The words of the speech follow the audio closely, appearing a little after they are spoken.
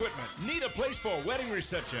Need a place for a wedding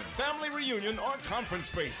reception, family reunion, or conference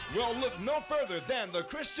space? Well, look no further than the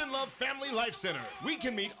Christian Love Family Life Center. We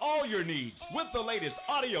can meet all your needs with the latest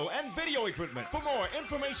audio and video equipment. For more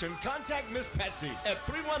information, contact Miss Patsy at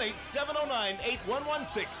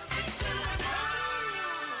 318-709-8116.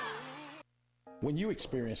 When you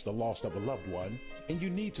experience the loss of a loved one and you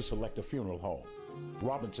need to select a funeral home,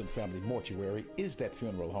 Robinson Family Mortuary is that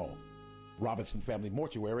funeral home. Robinson Family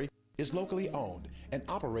Mortuary is locally owned and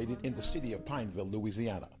operated in the city of Pineville,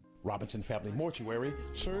 Louisiana. Robinson Family Mortuary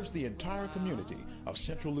serves the entire community of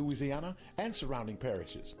central Louisiana and surrounding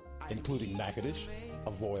parishes, including Natchitoches,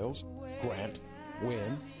 Avoyelles, Grant,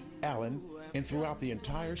 Wynne, Allen, and throughout the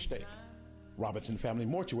entire state. Robinson Family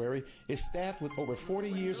Mortuary is staffed with over 40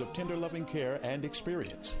 years of tender loving care and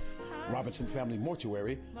experience. Robinson Family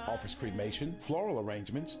Mortuary offers cremation, floral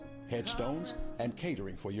arrangements, headstones, and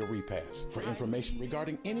catering for your repast. For information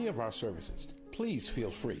regarding any of our services, please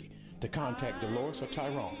feel free to contact Dolores or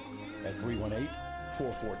Tyrone at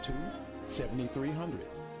 318-442-7300.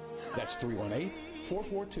 That's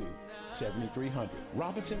 318-442-7300.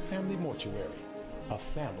 Robinson Family Mortuary, a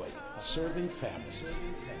family serving families.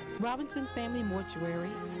 Robinson Family Mortuary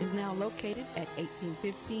is now located at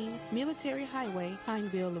 1815 Military Highway,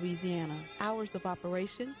 Pineville, Louisiana. Hours of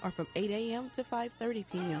operation are from 8 a.m. to 5:30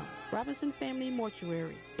 p.m. Robinson Family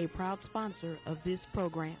Mortuary, a proud sponsor of this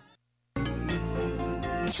program.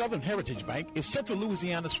 Southern Heritage Bank is Central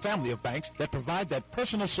Louisiana's family of banks that provide that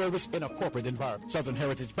personal service in a corporate environment. Southern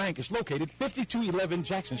Heritage Bank is located 5211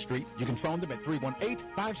 Jackson Street. You can phone them at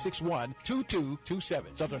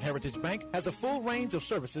 318-561-2227. Southern Heritage Bank has a full range of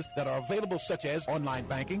services that are available, such as online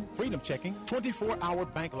banking, freedom checking, 24-hour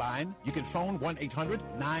bank line. You can phone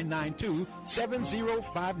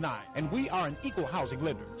 1-800-992-7059. And we are an equal housing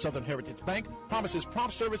lender. Southern Heritage Bank promises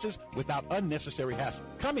prompt services without unnecessary hassle.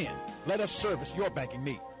 Come in. Let us service your banking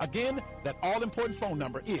needs. Again, that all-important phone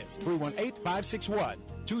number is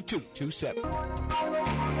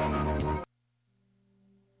 318-561-2227.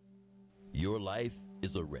 Your life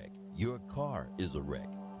is a wreck. Your car is a wreck.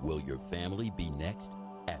 Will your family be next?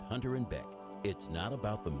 At Hunter & Beck, it's not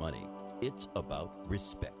about the money. It's about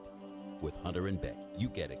respect. With Hunter & Beck, you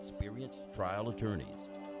get experienced trial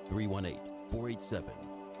attorneys.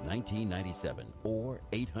 318-487-1997 or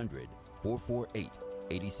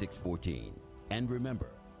 800-448-8614. And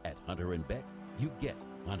remember, at Hunter & Beck, you get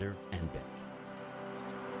Hunter & Beck.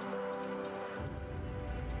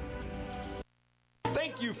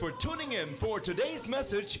 Thank you for tuning in for today's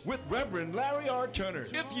message with Reverend Larry R. Turner.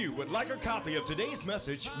 If you would like a copy of today's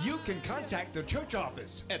message, you can contact the church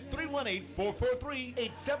office at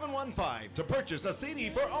 318-443-8715 to purchase a CD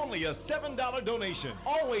for only a $7 donation.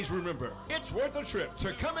 Always remember, it's worth a trip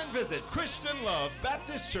to come and visit Christian Love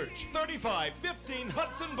Baptist Church, 3515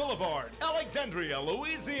 Hudson Boulevard, Alexandria,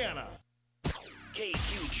 Louisiana.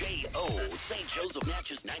 KQJO, St. Joseph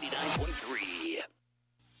Natchez 99.3.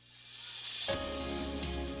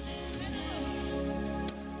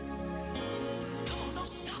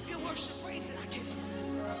 Worship, praise it, I can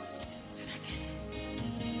sense it,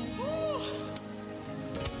 woo.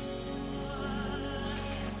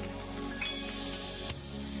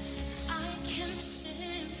 I can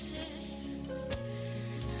sense it,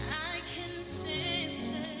 I can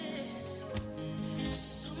sense it,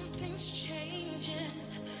 something's changing,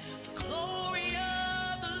 the glory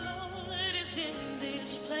of the Lord is in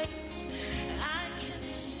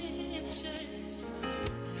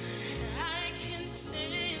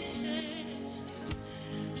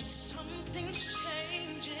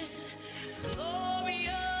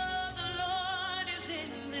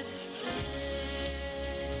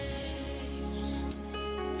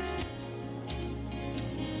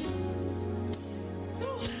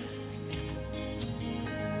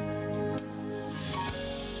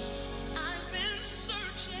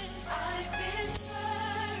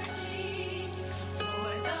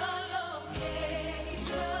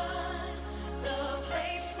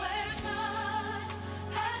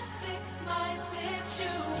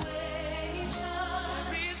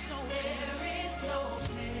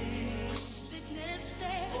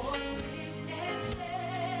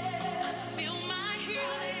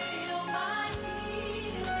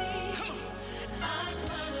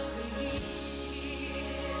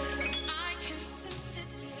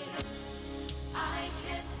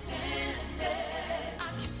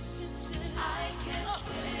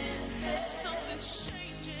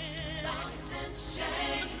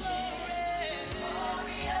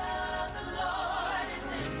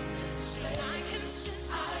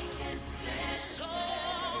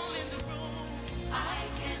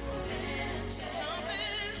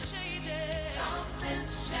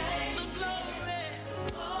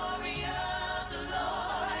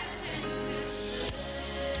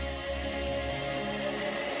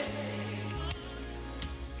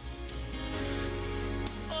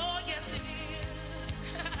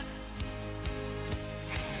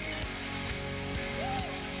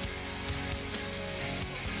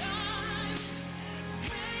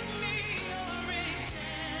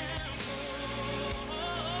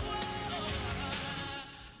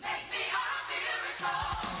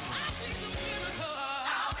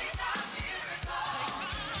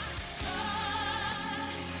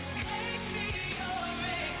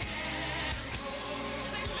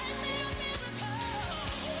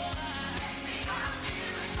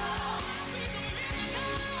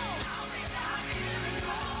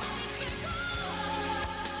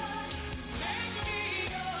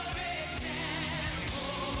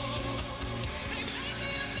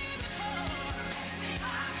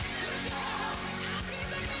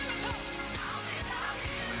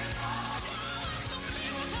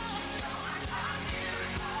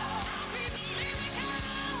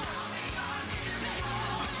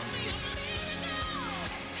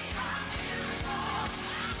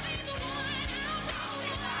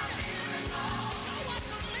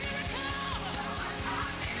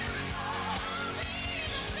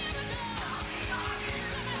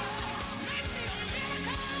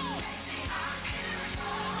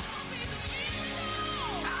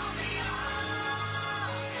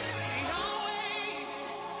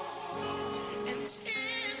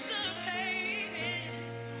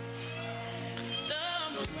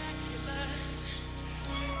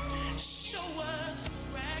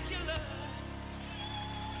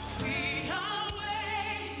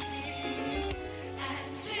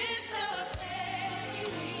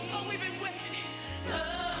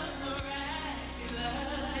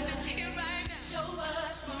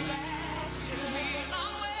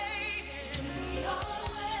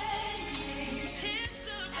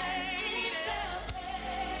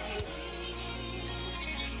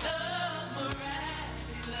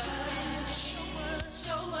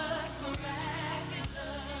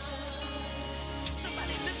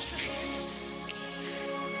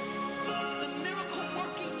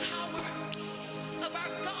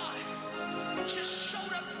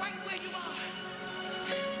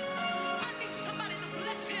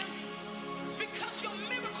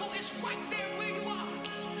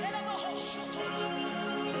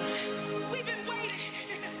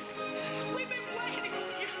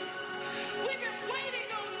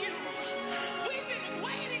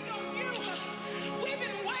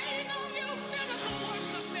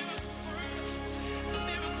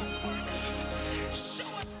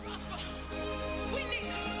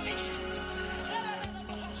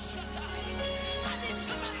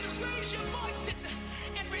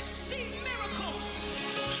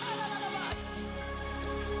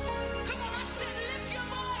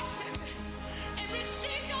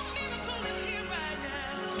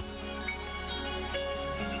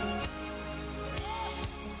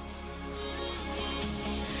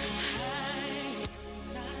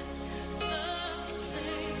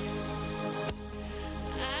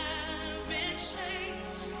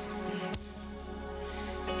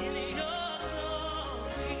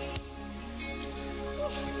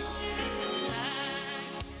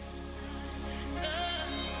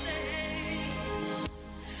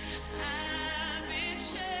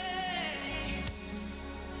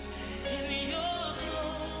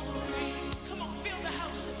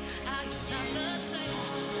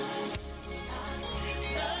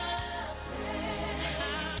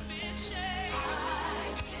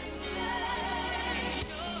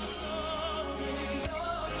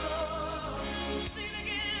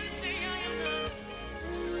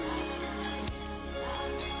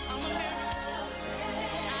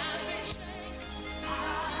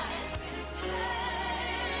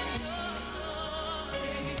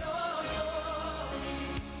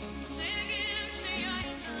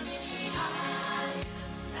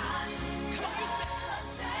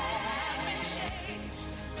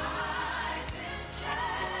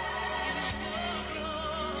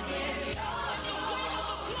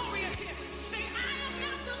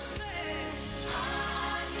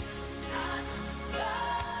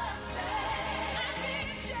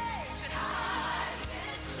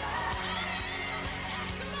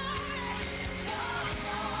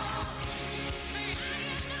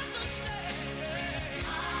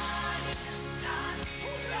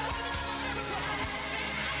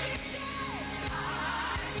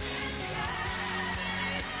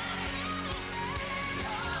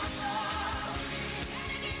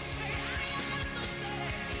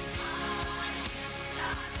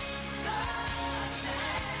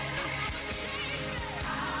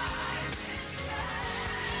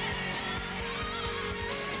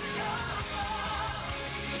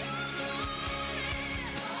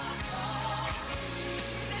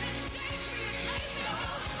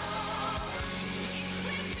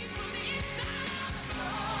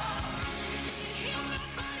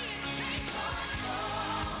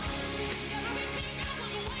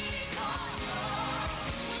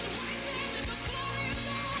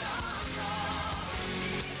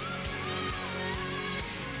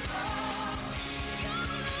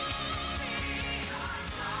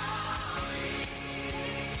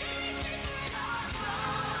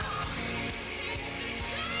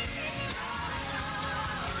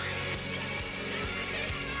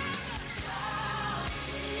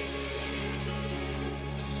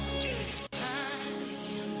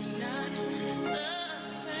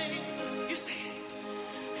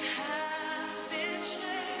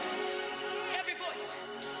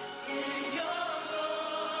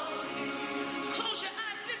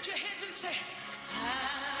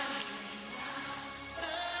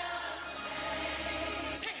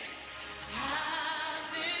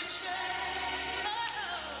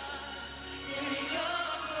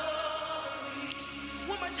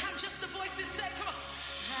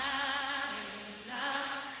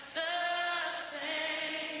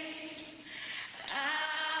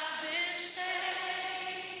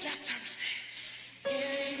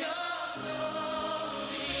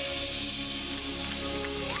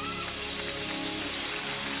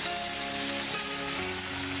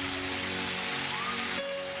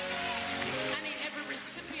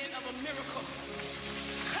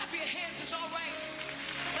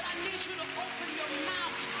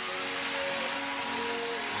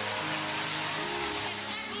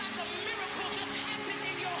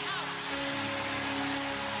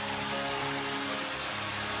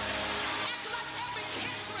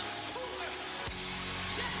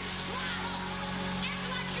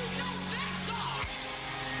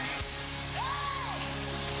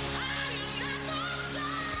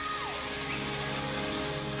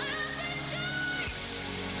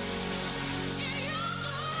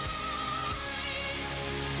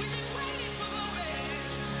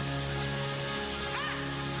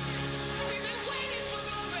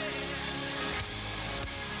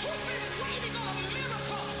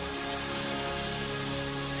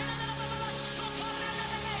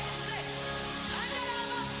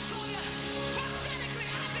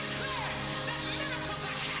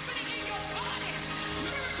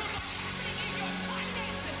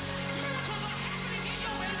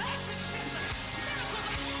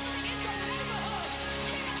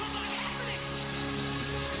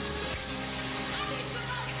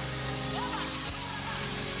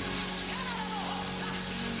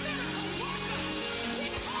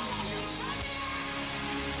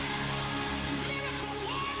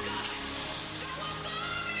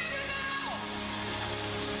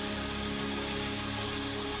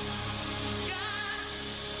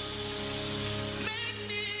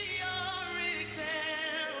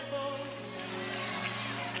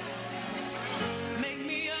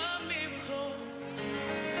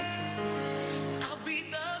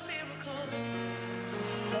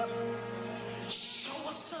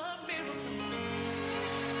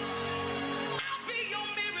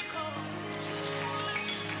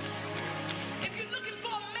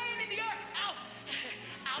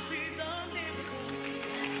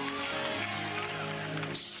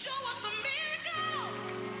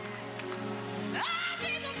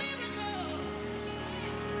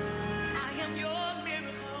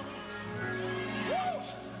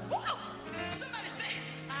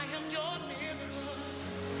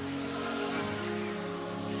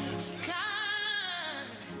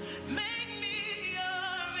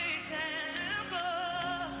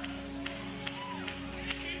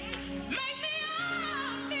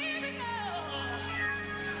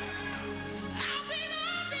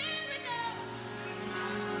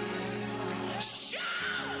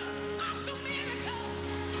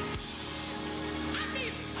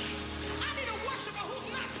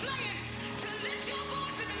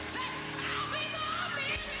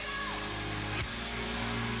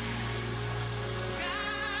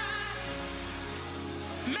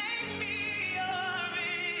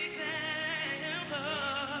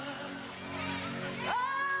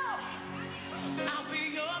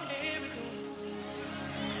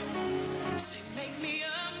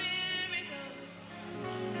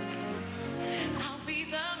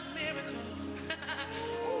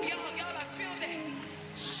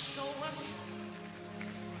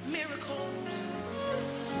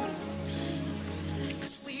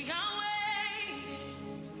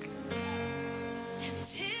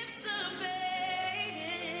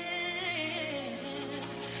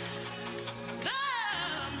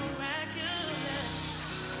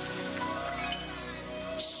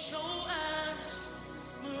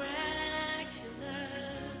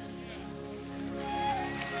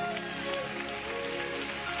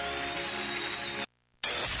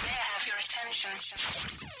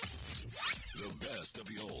The best of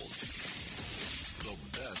the old. The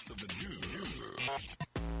best of the new.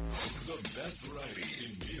 The best variety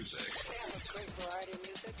in music. They have a great variety of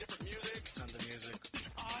music. Different music. Tons of music. It's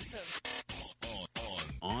awesome.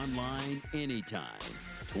 Online anytime.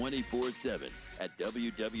 24/7 at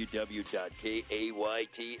www.kaytfm.com.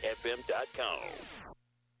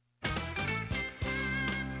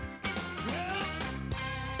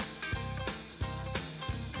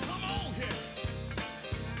 Come on here.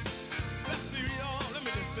 Let's see, y'all. Let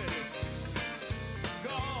me just say this.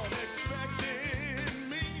 God expected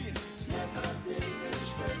me.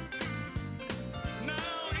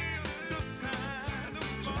 Now is the time to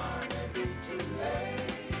fall.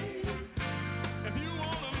 If you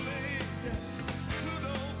want to make it to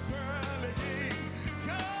those pearly gates,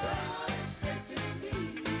 God expected me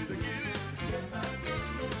to get it.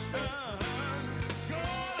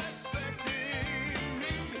 God expected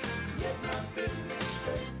me to get my business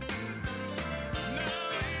straight. Now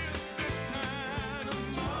is the time to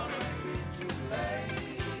fall. Too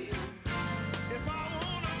late. If I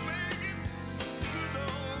want to make it to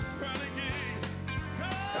those pearly gates,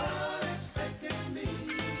 God expected me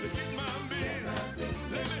to get my business.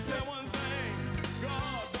 Let me say one thing.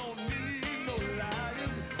 God don't need no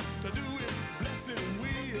lion to do his blessed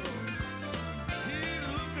will. He's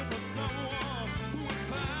looking for someone who will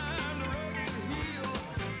climb the rugged hill.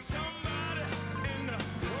 Somebody in the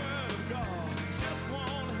word of God just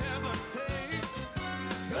won't hesitate.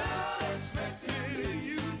 God expected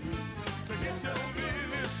you to get your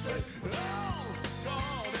business straight. Oh,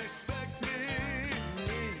 God expected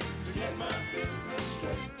me to get my business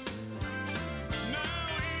straight. Now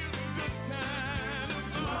is the time to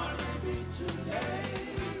tomorrow may be too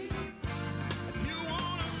late. If you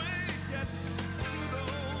wanna make it to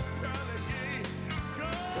those pearly gates,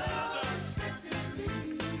 God expected me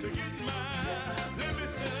to get mine. Let me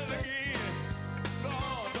say it again.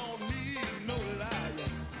 God don't need no liar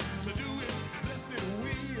to do his blessed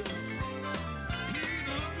will. He's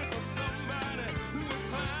looking for somebody who will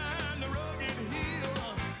climb the rugged hill.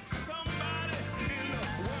 Somebody in the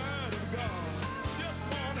word of God just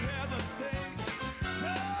won't hesitate.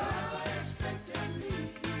 God expected me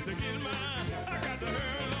to get mine. I got to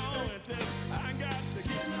hurry along and tell you, I got to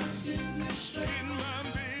get my business straight. Get my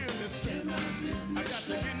business straight. I got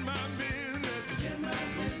to get my business. Get my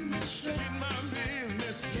business straight. Get my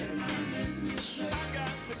business straight. I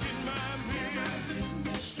got to get my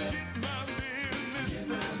business straight. Get my business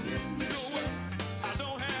straight. You know what? I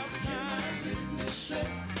don't have time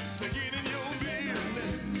to get in your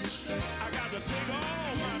business. I got to take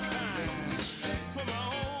all my time for my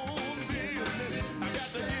own business. I got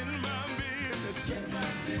to get my business straight.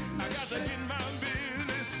 I got to get my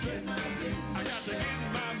business straight. I got to get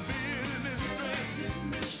my business straight.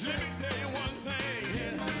 Let me tell you one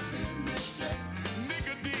thing.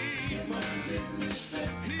 Nicodemus,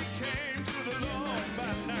 he came to the Lord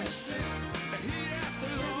by night. And he asked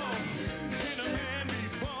the Lord, can a man be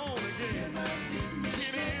born again?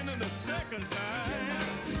 Get in the second time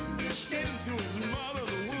into his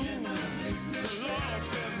mother's womb. The Lord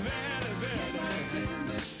said, very, very,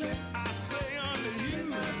 I say unto you,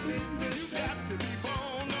 you got to be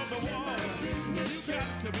born of the water. You got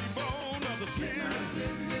to be born of the Spirit.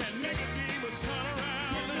 And Nicodemus turned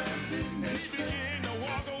around and he began to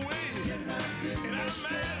walk away. And I'm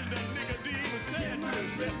mad that Nicodemus said to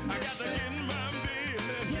himself, I got to get my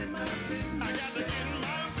business. I got to get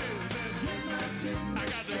my business. I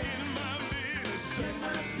got to get my business straight.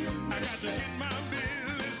 I got to get my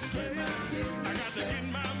business straight. I got to get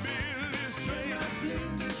my business straight.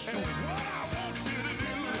 And what I want you to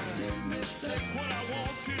do, what I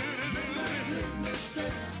want you to do is,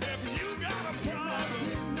 if you got a problem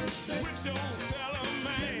with your fellow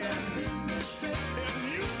man, if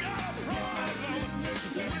you got a problem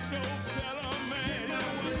with your fellow man,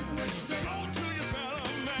 go to your fellow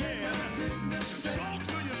man. Go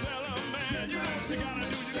to your fellow man. You know what you gotta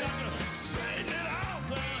do? You got to straighten it out.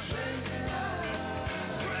 Straighten it out.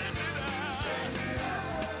 Straighten it out.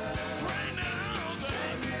 Straighten it out.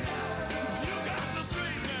 You got to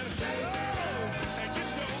straighten it out. And get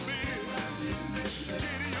your business.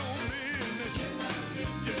 Get your business.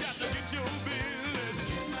 You got to get your business.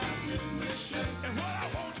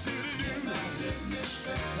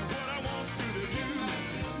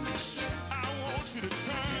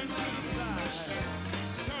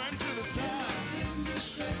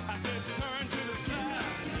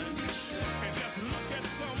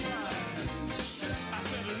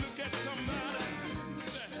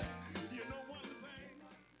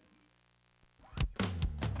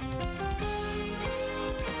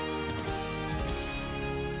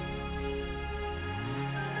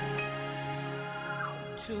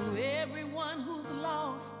 To everyone who's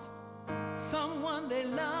lost someone they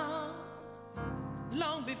love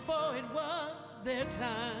long before it was their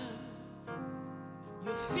time.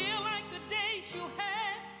 You feel like the days you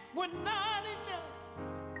had were not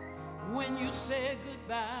enough when you said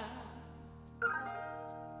goodbye.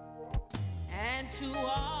 And to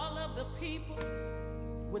all of the people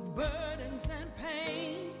with burdens and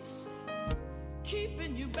pains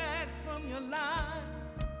keeping you back from your life,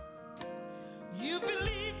 you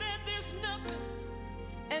believe that there's nothing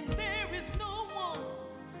and there is no one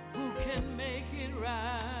who can make it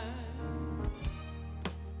right.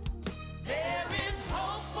 There is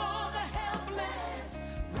hope for the helpless,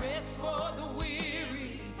 rest for the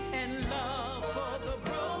weary, and love for the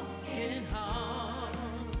broken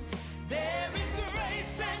hearts. There is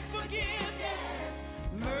grace and forgiveness,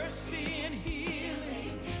 mercy and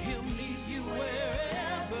healing. He'll meet you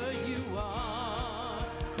wherever you are.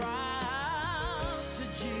 Cry out to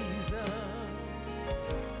Jesus.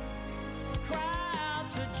 Cry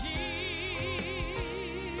out to Jesus.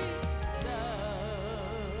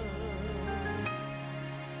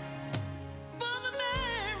 For the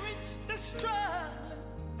marriage that's struggling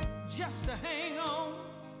just to hang on.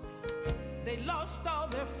 They lost all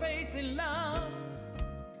their faith in love,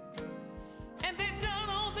 and they've done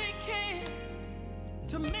all they can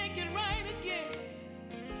to make it right again.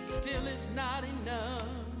 Still it's not enough.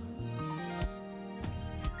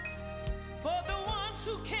 For the ones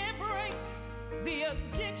who can't break the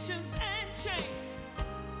addictions and chains,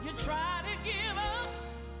 you try to give up,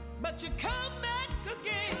 but you come back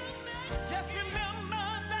again. Just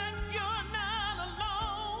remember that you're not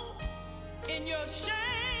alone in your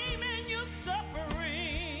shame and your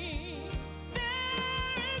suffering.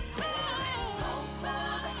 There is hope for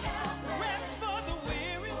the helpless, rest for the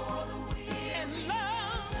weary, and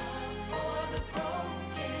love for the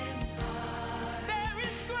broken heart. There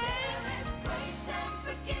is grace and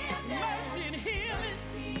forgiveness, mercy and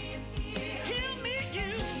healing. He'll meet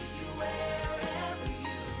you wherever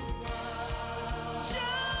you are. Just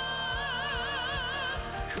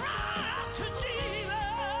cry out to Jesus.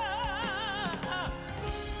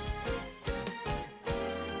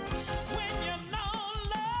 When you're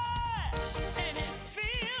lonely and it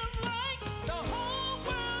feels like the whole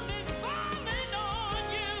world is falling on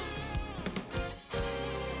you,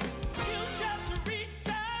 you just reach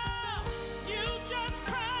out, you just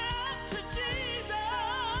cry out to Jesus.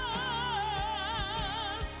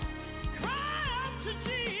 Cry out to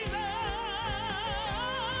Jesus.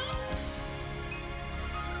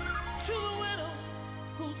 To the widow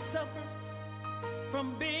who suffers from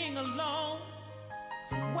being alone,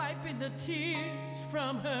 wiping the tears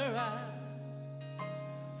from her eyes.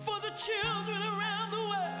 For the children around the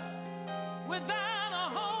world without a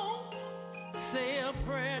home, say a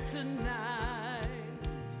prayer tonight.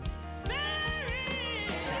 There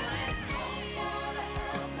is hope for the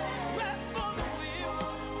helpless, rest for the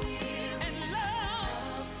weary, and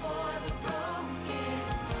love for the broken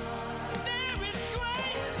heart. There is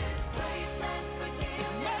grace and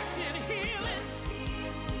forgiveness, mercy and healing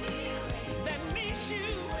that meets you.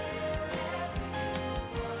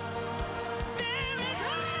 There is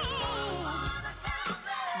hope,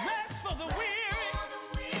 rest for the weary,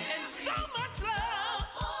 and so much love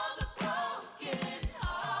for the broken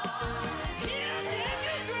heart. He'll give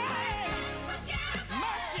you grace,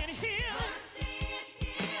 mercy and healing.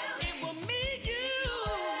 It will meet you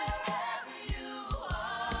wherever you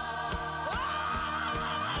are.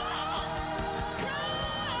 Cry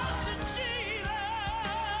out to Jesus.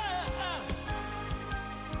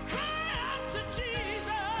 Cry out to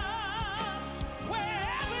Jesus.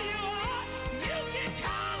 Wherever you are, you can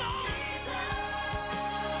call on Jesus.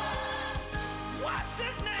 What's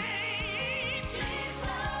his name?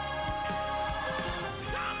 Jesus.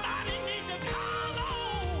 Somebody need to call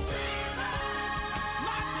on Jesus.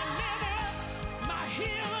 My deliverer, my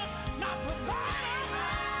healer, my provider,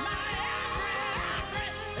 my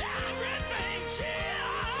everything. Jesus.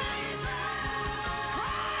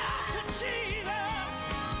 Cry out to Jesus.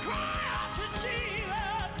 Cry out to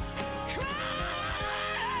Jesus. Cry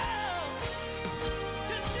out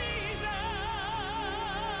to Jesus.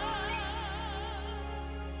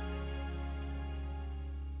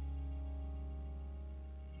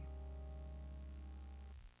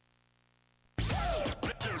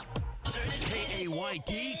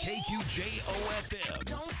 KAYD KQJOFM.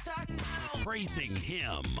 Praising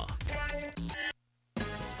him.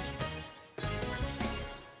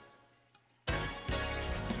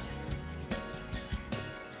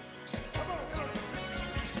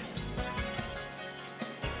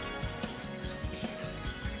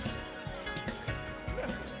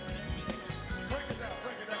 Listen, break it down,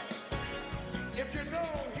 break it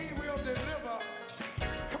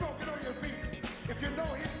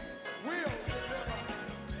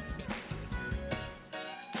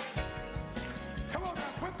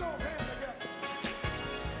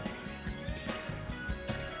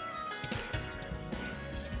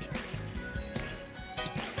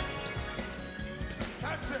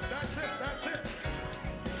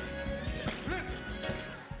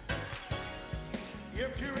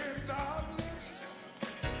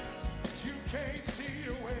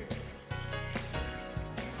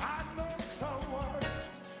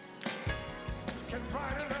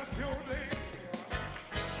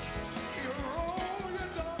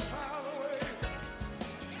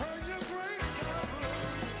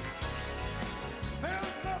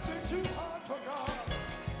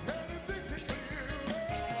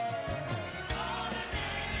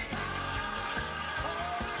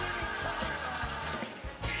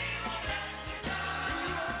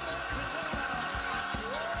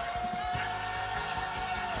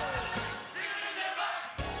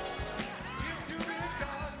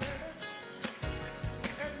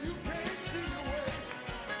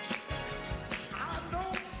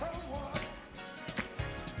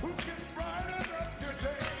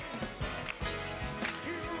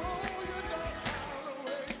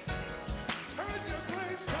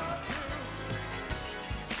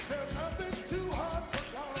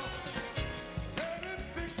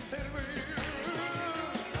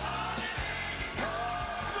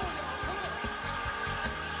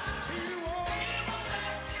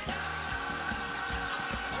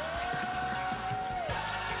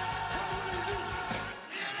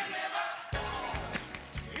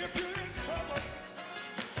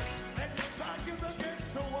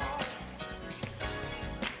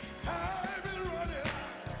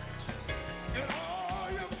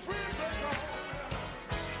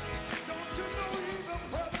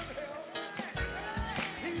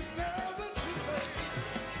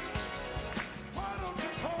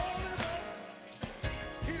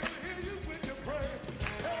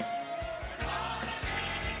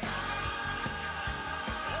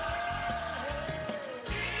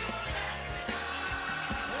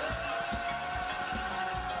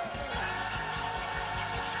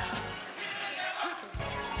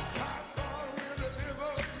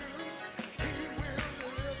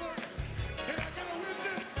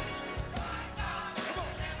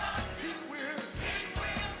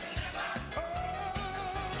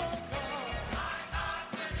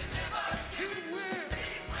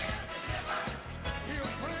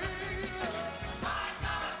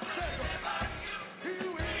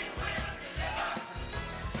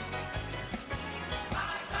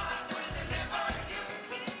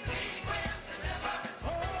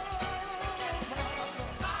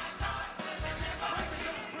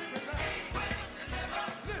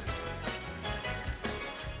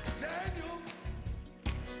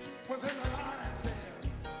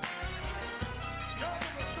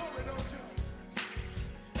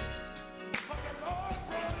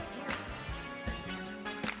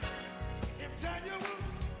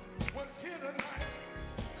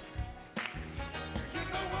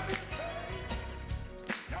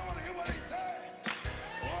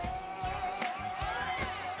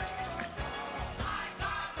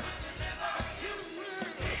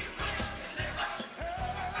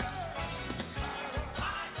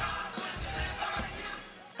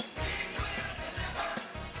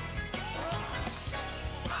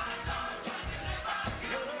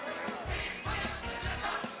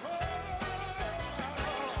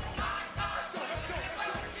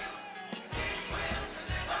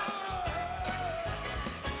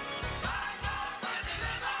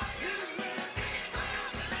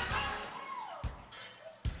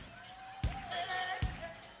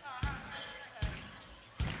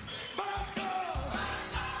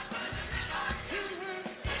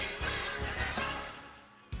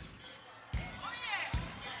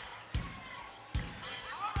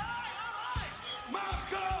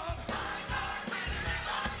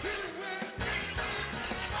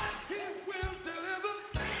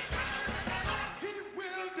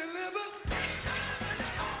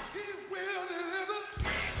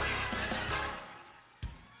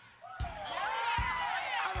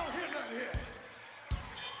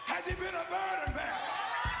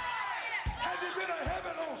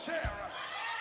Sarah.